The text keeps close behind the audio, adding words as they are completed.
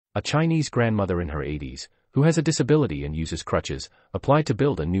A Chinese grandmother in her 80s, who has a disability and uses crutches, applied to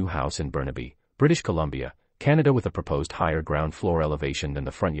build a new house in Burnaby, British Columbia, Canada with a proposed higher ground floor elevation than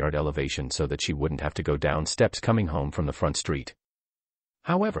the front yard elevation so that she wouldn't have to go down steps coming home from the front street.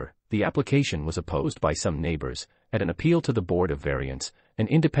 However, the application was opposed by some neighbors, at an appeal to the Board of Variance, an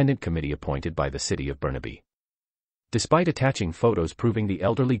independent committee appointed by the City of Burnaby. Despite attaching photos proving the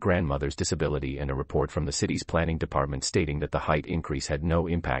elderly grandmother's disability and a report from the city's planning department stating that the height increase had no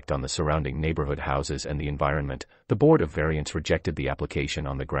impact on the surrounding neighborhood houses and the environment, the Board of Variance rejected the application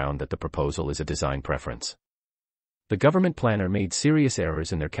on the ground that the proposal is a design preference. The government planner made serious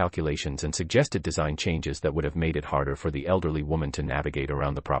errors in their calculations and suggested design changes that would have made it harder for the elderly woman to navigate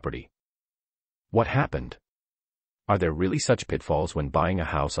around the property. What happened? Are there really such pitfalls when buying a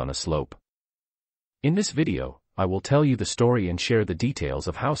house on a slope? In this video, I will tell you the story and share the details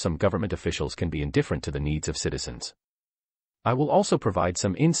of how some government officials can be indifferent to the needs of citizens. I will also provide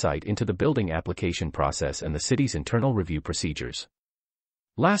some insight into the building application process and the city's internal review procedures.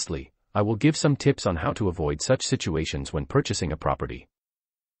 Lastly, I will give some tips on how to avoid such situations when purchasing a property.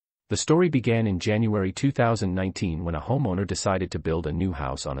 The story began in January 2019 when a homeowner decided to build a new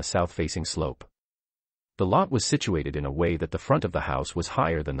house on a south-facing slope. The lot was situated in a way that the front of the house was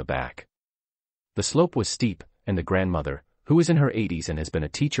higher than the back. The slope was steep, and the grandmother, who is in her 80s and has been a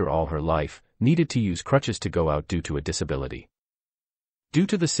teacher all her life, needed to use crutches to go out due to a disability. Due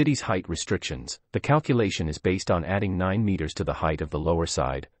to the city's height restrictions, the calculation is based on adding 9 meters to the height of the lower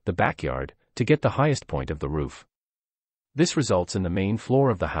side, the backyard, to get the highest point of the roof. This results in the main floor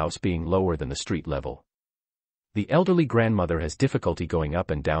of the house being lower than the street level. The elderly grandmother has difficulty going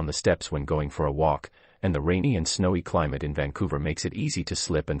up and down the steps when going for a walk, and the rainy and snowy climate in Vancouver makes it easy to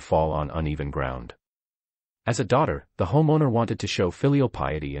slip and fall on uneven ground. As a daughter, the homeowner wanted to show filial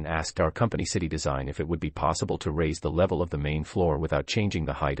piety and asked our company City Design if it would be possible to raise the level of the main floor without changing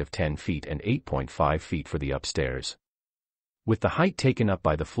the height of 10 feet and 8.5 feet for the upstairs. With the height taken up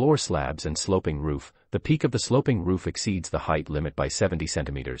by the floor slabs and sloping roof, the peak of the sloping roof exceeds the height limit by 70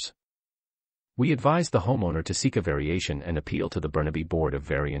 centimeters. We advised the homeowner to seek a variation and appeal to the Burnaby Board of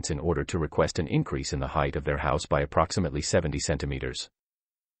Variance in order to request an increase in the height of their house by approximately 70 centimeters.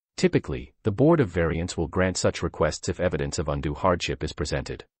 Typically, the Board of Variance will grant such requests if evidence of undue hardship is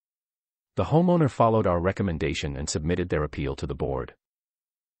presented. The homeowner followed our recommendation and submitted their appeal to the board.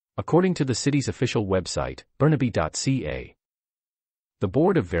 According to the city's official website, burnaby.ca, the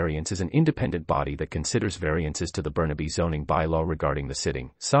Board of Variance is an independent body that considers variances to the Burnaby zoning bylaw regarding the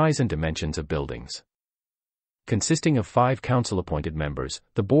sitting, size and dimensions of buildings. Consisting of 5 council-appointed members,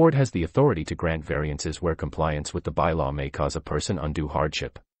 the board has the authority to grant variances where compliance with the bylaw may cause a person undue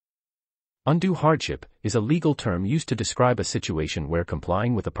hardship. Undue hardship is a legal term used to describe a situation where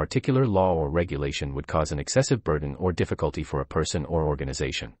complying with a particular law or regulation would cause an excessive burden or difficulty for a person or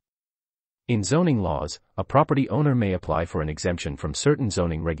organization. In zoning laws, a property owner may apply for an exemption from certain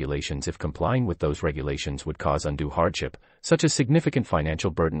zoning regulations if complying with those regulations would cause undue hardship, such as significant financial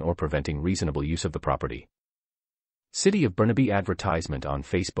burden or preventing reasonable use of the property. City of Burnaby advertisement on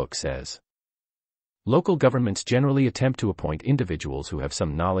Facebook says, local governments generally attempt to appoint individuals who have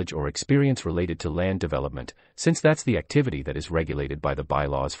some knowledge or experience related to land development, since that's the activity that is regulated by the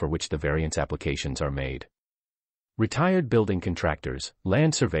bylaws for which the variance applications are made. Retired building contractors,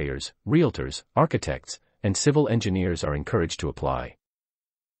 land surveyors, realtors, architects, and civil engineers are encouraged to apply.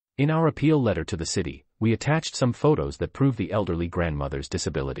 In our appeal letter to the city, we attached some photos that prove the elderly grandmother's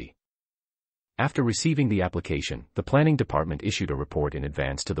disability. After receiving the application, the planning department issued a report in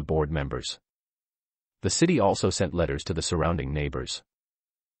advance to the board members. The city also sent letters to the surrounding neighbors.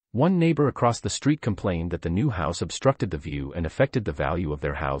 One neighbor across the street complained that the new house obstructed the view and affected the value of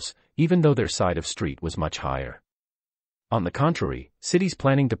their house, even though their side of street was much higher. On the contrary, city's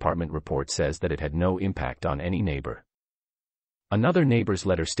planning department report says that it had no impact on any neighbor. Another neighbor's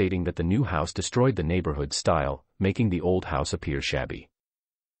letter stating that the new house destroyed the neighborhood style, making the old house appear shabby.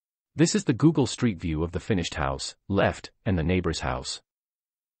 This is the Google Street View of the finished house, left, and the neighbor's house.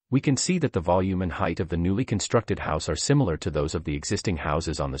 We can see that the volume and height of the newly constructed house are similar to those of the existing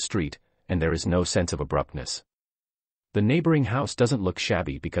houses on the street, and there is no sense of abruptness. The neighboring house doesn't look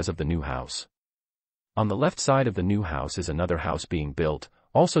shabby because of the new house. On the left side of the new house is another house being built,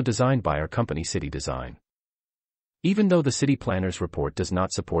 also designed by our company City Design. Even though the city planner's report does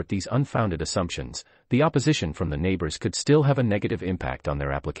not support these unfounded assumptions, the opposition from the neighbors could still have a negative impact on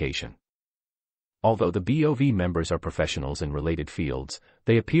their application. Although the BOV members are professionals in related fields,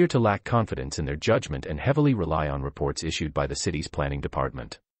 they appear to lack confidence in their judgment and heavily rely on reports issued by the city's planning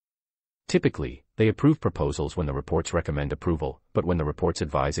department. Typically, they approve proposals when the reports recommend approval, but when the reports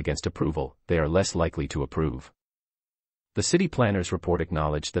advise against approval, they are less likely to approve. The city planner's report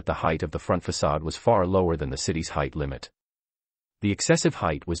acknowledged that the height of the front facade was far lower than the city's height limit. The excessive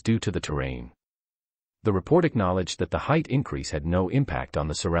height was due to the terrain. The report acknowledged that the height increase had no impact on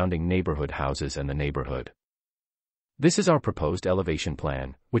the surrounding neighborhood houses and the neighborhood. This is our proposed elevation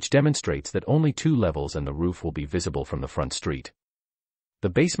plan, which demonstrates that only 2 levels and the roof will be visible from the front street. The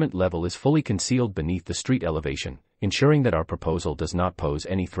basement level is fully concealed beneath the street elevation, ensuring that our proposal does not pose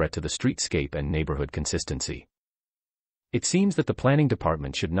any threat to the streetscape and neighborhood consistency. It seems that the planning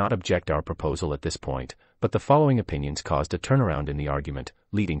department should not object our proposal at this point, but the following opinions caused a turnaround in the argument,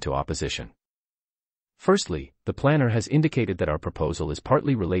 leading to opposition. Firstly, the planner has indicated that our proposal is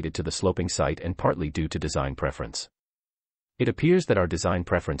partly related to the sloping site and partly due to design preference. It appears that our design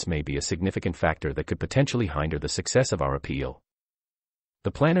preference may be a significant factor that could potentially hinder the success of our appeal.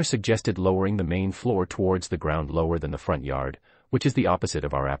 The planner suggested lowering the main floor towards the ground lower than the front yard, which is the opposite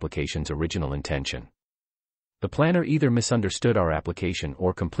of our application's original intention. The planner either misunderstood our application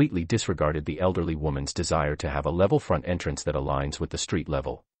or completely disregarded the elderly woman's desire to have a level front entrance that aligns with the street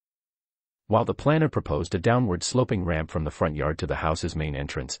level. While the planner proposed a downward sloping ramp from the front yard to the house's main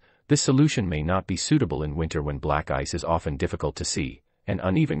entrance, this solution may not be suitable in winter when black ice is often difficult to see, and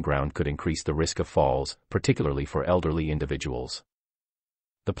uneven ground could increase the risk of falls, particularly for elderly individuals.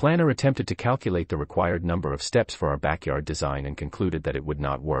 The planner attempted to calculate the required number of steps for our backyard design and concluded that it would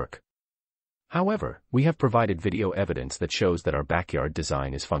not work. However, we have provided video evidence that shows that our backyard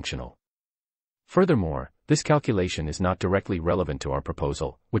design is functional. Furthermore, this calculation is not directly relevant to our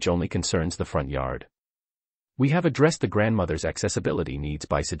proposal, which only concerns the front yard. We have addressed the grandmother's accessibility needs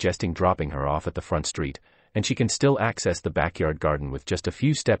by suggesting dropping her off at the front street, and she can still access the backyard garden with just a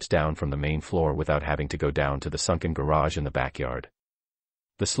few steps down from the main floor without having to go down to the sunken garage in the backyard.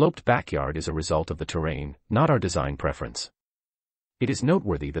 The sloped backyard is a result of the terrain, not our design preference. It is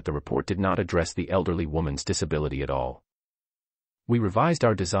noteworthy that the report did not address the elderly woman's disability at all. We revised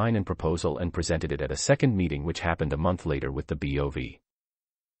our design and proposal and presented it at a second meeting which happened a month later with the BOV.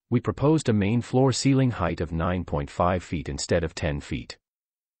 We proposed a main floor ceiling height of 9.5 feet instead of 10 feet.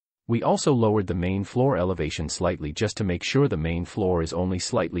 We also lowered the main floor elevation slightly just to make sure the main floor is only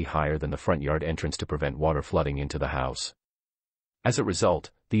slightly higher than the front yard entrance to prevent water flooding into the house. As a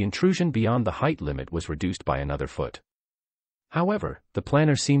result, the intrusion beyond the height limit was reduced by another foot. However, the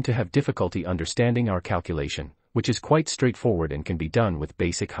planner seemed to have difficulty understanding our calculation, which is quite straightforward and can be done with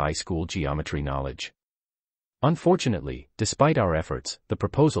basic high school geometry knowledge. Unfortunately, despite our efforts, the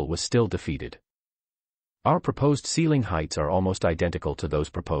proposal was still defeated. Our proposed ceiling heights are almost identical to those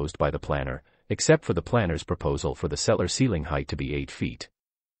proposed by the planner, except for the planner's proposal for the cellar ceiling height to be 8 feet.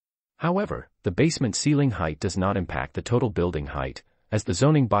 However, the basement ceiling height does not impact the total building height, as the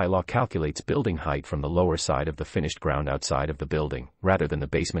zoning bylaw calculates building height from the lower side of the finished ground outside of the building, rather than the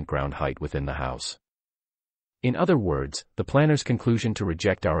basement ground height within the house. In other words, the planner's conclusion to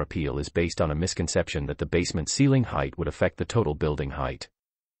reject our appeal is based on a misconception that the basement ceiling height would affect the total building height.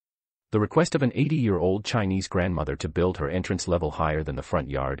 The request of an 80-year-old Chinese grandmother to build her entrance level higher than the front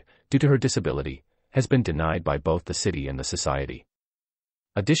yard, due to her disability, has been denied by both the city and the society.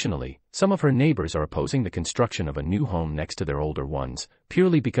 Additionally, some of her neighbors are opposing the construction of a new home next to their older ones,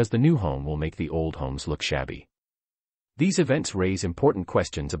 purely because the new home will make the old homes look shabby. These events raise important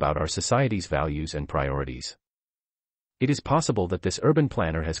questions about our society's values and priorities. It is possible that this urban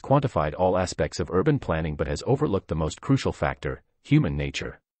planner has quantified all aspects of urban planning but has overlooked the most crucial factor, human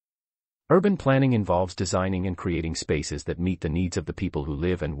nature. Urban planning involves designing and creating spaces that meet the needs of the people who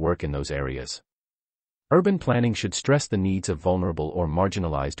live and work in those areas. Urban planning should stress the needs of vulnerable or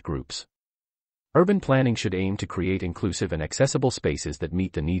marginalized groups. Urban planning should aim to create inclusive and accessible spaces that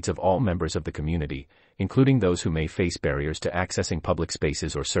meet the needs of all members of the community, including those who may face barriers to accessing public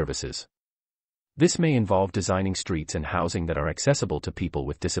spaces or services. This may involve designing streets and housing that are accessible to people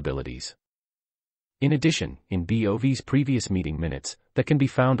with disabilities. In addition, in BOV's previous meeting minutes, that can be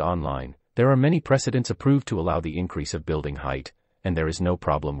found online, there are many precedents approved to allow the increase of building height, and there is no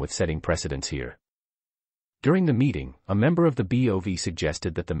problem with setting precedents here. During the meeting, a member of the BOV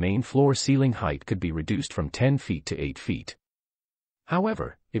suggested that the main floor ceiling height could be reduced from 10 feet to 8 feet.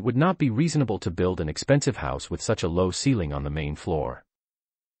 However, it would not be reasonable to build an expensive house with such a low ceiling on the main floor.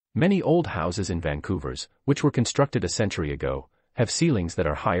 Many old houses in Vancouver, which were constructed a century ago, have ceilings that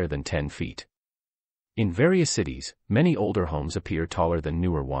are higher than 10 feet. In various cities, many older homes appear taller than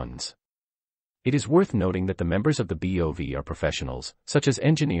newer ones. It is worth noting that the members of the BOV are professionals, such as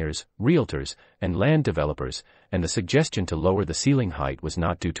engineers, realtors, and land developers, and the suggestion to lower the ceiling height was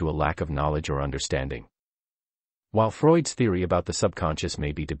not due to a lack of knowledge or understanding. While Freud's theory about the subconscious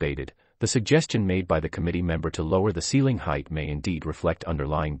may be debated, the suggestion made by the committee member to lower the ceiling height may indeed reflect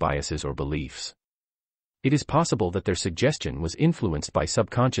underlying biases or beliefs. It is possible that their suggestion was influenced by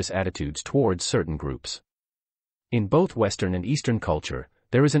subconscious attitudes towards certain groups. In both Western and Eastern culture,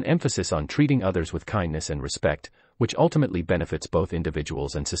 there is an emphasis on treating others with kindness and respect, which ultimately benefits both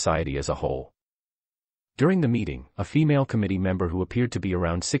individuals and society as a whole. During the meeting, a female committee member who appeared to be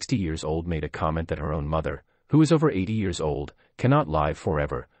around 60 years old made a comment that her own mother, who is over 80 years old, cannot live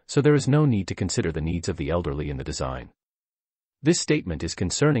forever, so there is no need to consider the needs of the elderly in the design. This statement is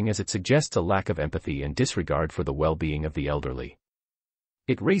concerning as it suggests a lack of empathy and disregard for the well-being of the elderly.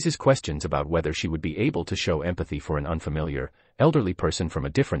 It raises questions about whether she would be able to show empathy for an unfamiliar, elderly person from a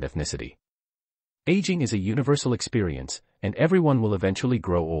different ethnicity. Aging is a universal experience, and everyone will eventually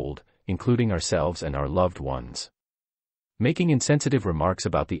grow old, including ourselves and our loved ones. Making insensitive remarks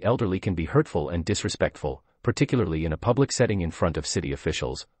about the elderly can be hurtful and disrespectful, particularly in a public setting in front of city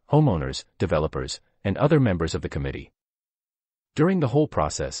officials, homeowners, developers, and other members of the committee. During the whole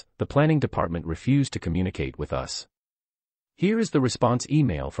process, the planning department refused to communicate with us. Here is the response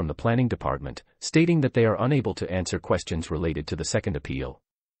email from the planning department, stating that they are unable to answer questions related to the second appeal.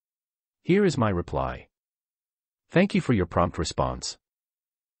 Here is my reply. Thank you for your prompt response.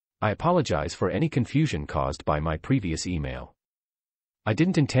 I apologize for any confusion caused by my previous email. I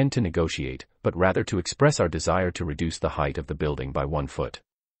didn't intend to negotiate, but rather to express our desire to reduce the height of the building by 1 foot.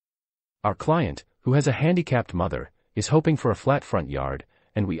 Our client, who has a handicapped mother, is hoping for a flat front yard,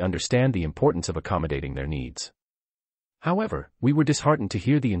 and we understand the importance of accommodating their needs. However, we were disheartened to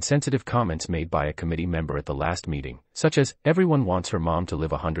hear the insensitive comments made by a committee member at the last meeting, such as, everyone wants her mom to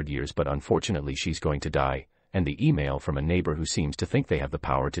live 100 years but unfortunately she's going to die, and the email from a neighbor who seems to think they have the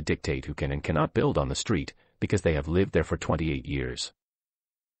power to dictate who can and cannot build on the street, because they have lived there for 28 years.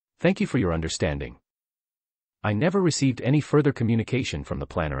 Thank you for your understanding. I never received any further communication from the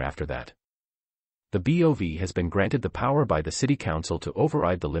planner after that. The BOV has been granted the power by the City Council to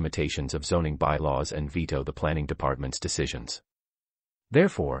override the limitations of zoning bylaws and veto the planning department's decisions.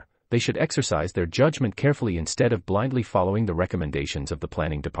 Therefore, they should exercise their judgment carefully instead of blindly following the recommendations of the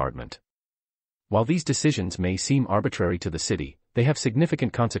planning department. While these decisions may seem arbitrary to the city, they have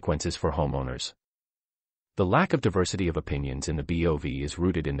significant consequences for homeowners. The lack of diversity of opinions in the BOV is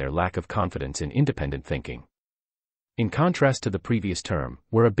rooted in their lack of confidence in independent thinking. In contrast to the previous term,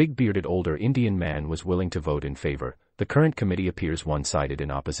 where a big-bearded older Indian man was willing to vote in favor, the current committee appears one-sided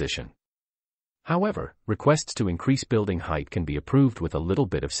in opposition. However, requests to increase building height can be approved with a little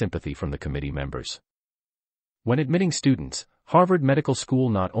bit of sympathy from the committee members. When admitting students, Harvard Medical School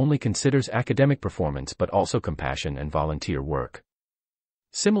not only considers academic performance but also compassion and volunteer work.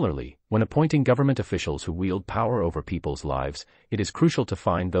 Similarly, when appointing government officials who wield power over people's lives, it is crucial to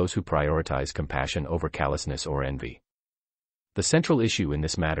find those who prioritize compassion over callousness or envy. The central issue in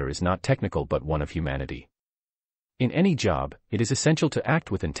this matter is not technical but one of humanity. In any job, it is essential to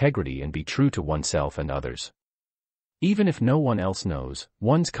act with integrity and be true to oneself and others. Even if no one else knows,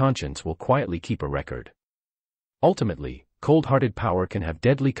 one's conscience will quietly keep a record. Ultimately, cold-hearted power can have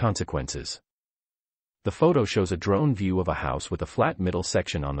deadly consequences. The photo shows a drone view of a house with a flat middle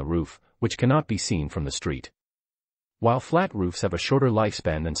section on the roof, which cannot be seen from the street. While flat roofs have a shorter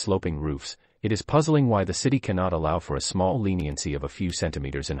lifespan than sloping roofs, it is puzzling why the city cannot allow for a small leniency of a few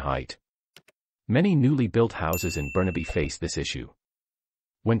centimeters in height. Many newly built houses in Burnaby face this issue.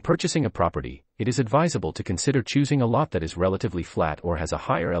 When purchasing a property, it is advisable to consider choosing a lot that is relatively flat or has a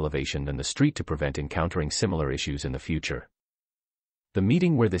higher elevation than the street to prevent encountering similar issues in the future. The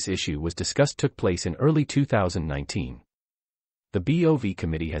meeting where this issue was discussed took place in early 2019. The BOV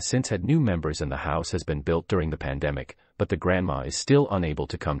committee has since had new members and the house has been built during the pandemic, but the grandma is still unable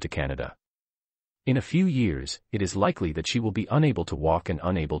to come to Canada. In a few years, it is likely that she will be unable to walk and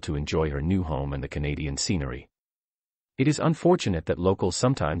unable to enjoy her new home and the Canadian scenery. It is unfortunate that locals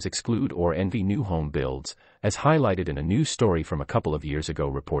sometimes exclude or envy new home builds, as highlighted in a news story from a couple of years ago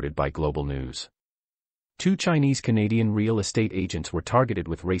reported by Global News. 2 Chinese-Canadian real estate agents were targeted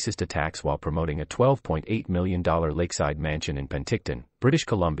with racist attacks while promoting a $12.8 million lakeside mansion in Penticton, British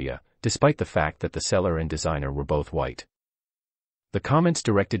Columbia, despite the fact that the seller and designer were both white. The comments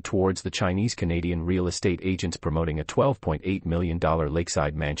directed towards the Chinese-Canadian real estate agents promoting a $12.8 million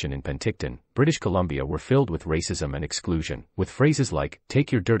lakeside mansion in Penticton, British Columbia were filled with racism and exclusion, with phrases like,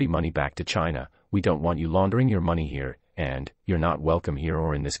 "Take your dirty money back to China, we don't want you laundering your money here," and, "You're not welcome here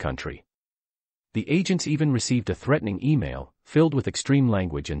or in this country." The agents even received a threatening email, filled with extreme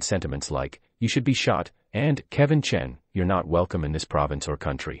language and sentiments like, "You should be shot," and, "Kevin Chen, you're not welcome in this province or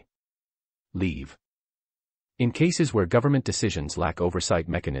country. Leave." In cases where government decisions lack oversight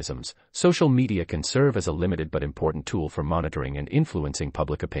mechanisms, social media can serve as a limited but important tool for monitoring and influencing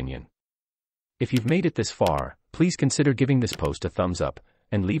public opinion. If you've made it this far, please consider giving this post a thumbs up,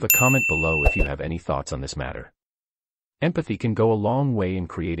 and leave a comment below if you have any thoughts on this matter. Empathy can go a long way in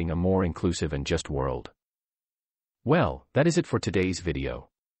creating a more inclusive and just world. Well, that is it for today's video.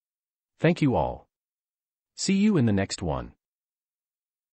 Thank you all. See you in the next one.